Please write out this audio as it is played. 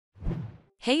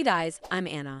Hey guys, I'm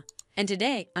Anna, and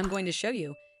today I'm going to show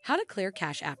you how to clear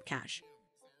Cash App cache.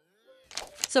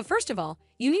 So first of all,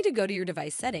 you need to go to your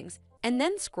device settings and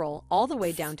then scroll all the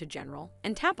way down to General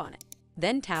and tap on it.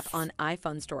 Then tap on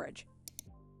iPhone storage.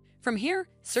 From here,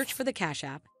 search for the Cash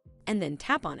App and then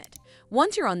tap on it.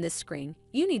 Once you're on this screen,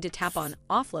 you need to tap on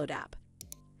Offload App.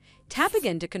 Tap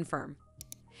again to confirm.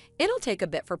 It'll take a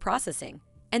bit for processing,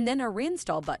 and then a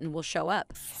reinstall button will show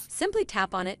up. Simply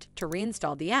tap on it to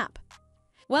reinstall the app.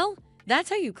 Well, that's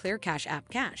how you clear Cash App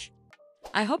cache.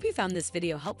 I hope you found this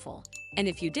video helpful, and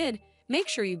if you did, make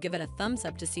sure you give it a thumbs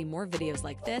up to see more videos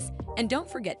like this, and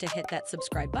don't forget to hit that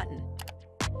subscribe button.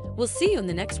 We'll see you in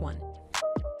the next one.